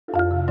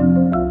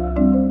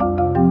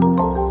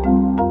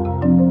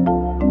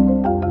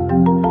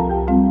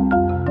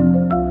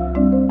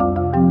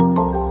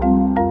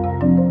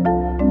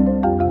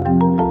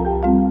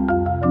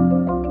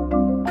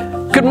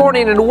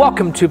morning and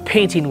welcome to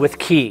Painting with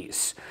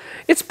Keys.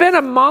 It's been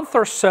a month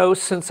or so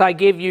since I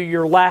gave you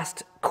your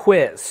last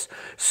quiz,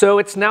 so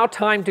it's now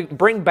time to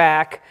bring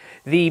back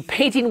the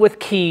Painting with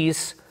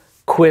Keys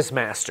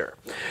Quizmaster.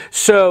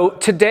 So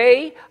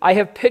today I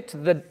have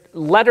picked the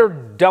letter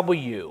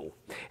W,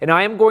 and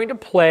I am going to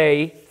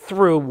play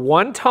through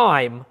one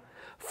time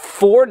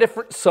 4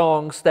 different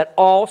songs that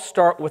all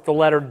start with the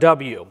letter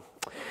W.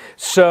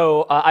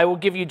 So I will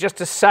give you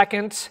just a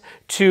second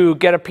to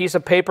get a piece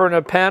of paper and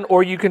a pen,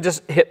 or you can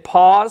just hit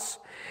pause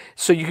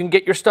so you can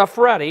get your stuff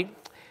ready.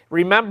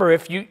 Remember,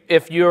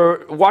 if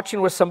you're watching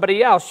with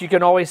somebody else, you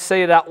can always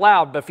say it out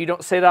loud, but if you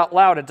don't say it out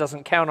loud, it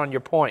doesn't count on your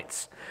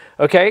points.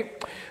 Okay?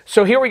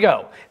 So here we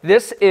go.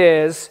 This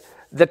is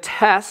the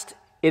test.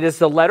 It is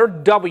the letter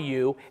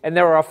W, and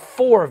there are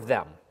 4 of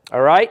them.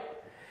 All right?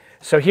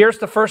 So here's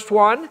the first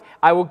one.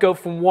 I will go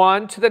from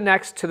one to the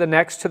next, to the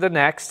next, to the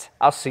next.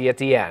 I'll see you at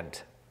the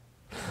end.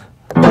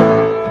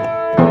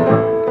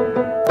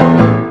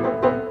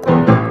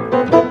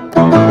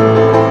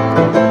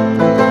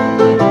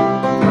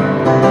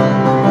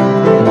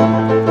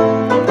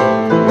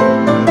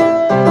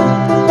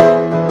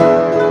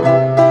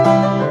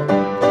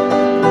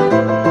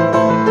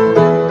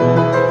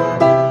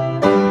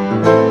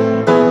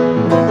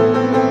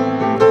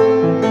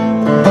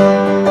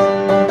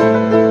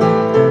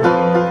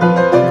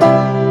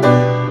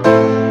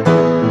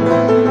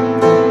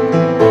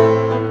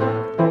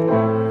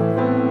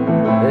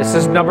 This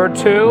is number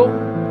 2.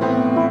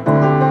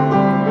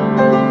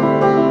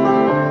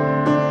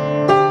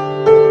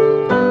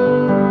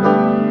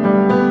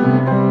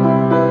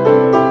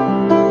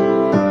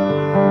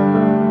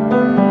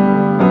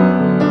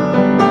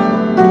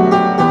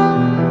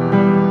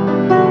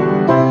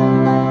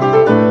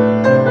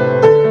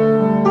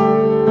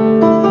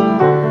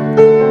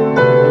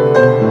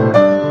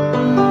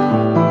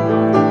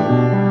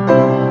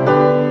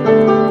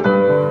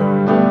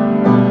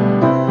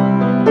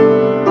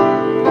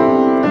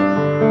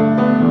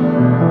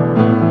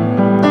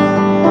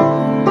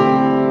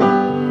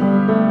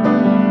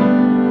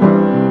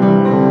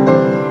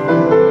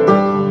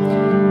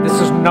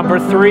 Number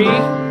 3.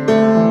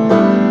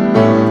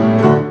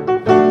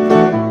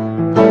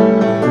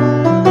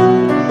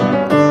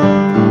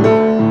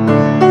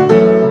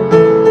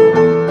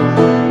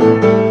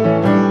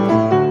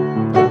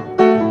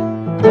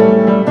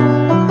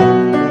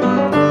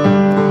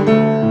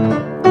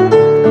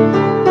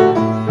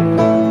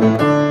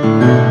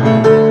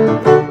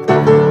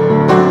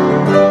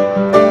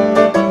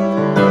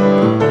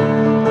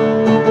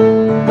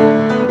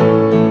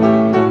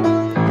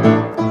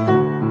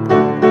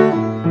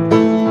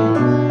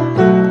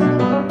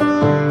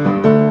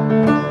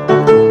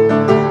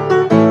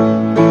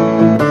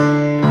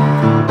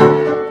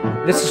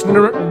 This is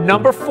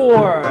number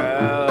 4.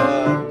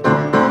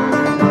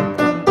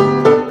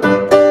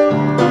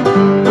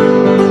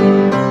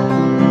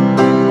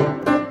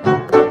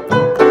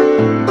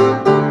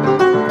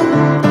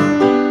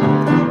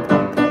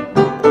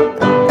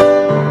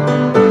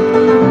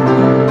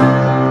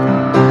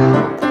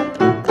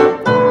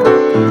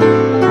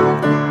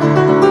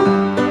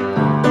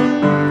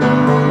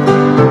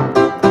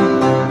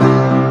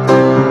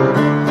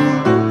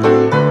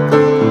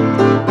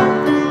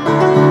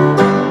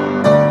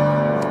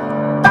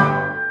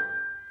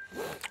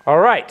 All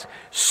right,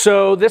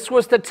 so this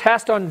was the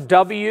test on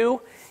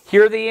W.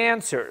 Here are the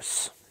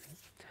answers.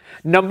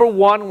 Number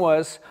 1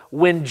 was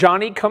When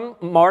Johnny Comes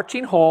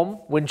Marching Home.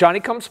 When Johnny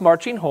Comes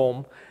Marching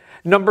Home.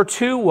 Number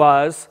 2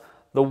 was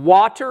The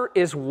Water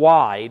is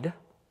Wide.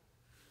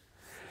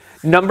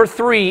 Number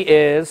 3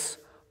 is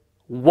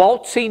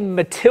Waltzing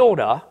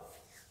Matilda.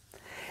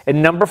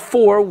 And number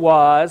 4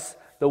 was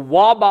The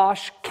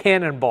Wabash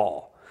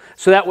Cannonball.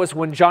 So that was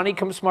When Johnny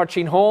Comes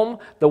Marching Home,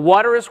 The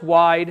Water is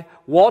Wide,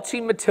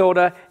 Waltzing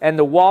Matilda, and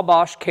The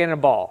Wabash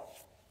Cannonball.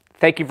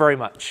 Thank you very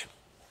much.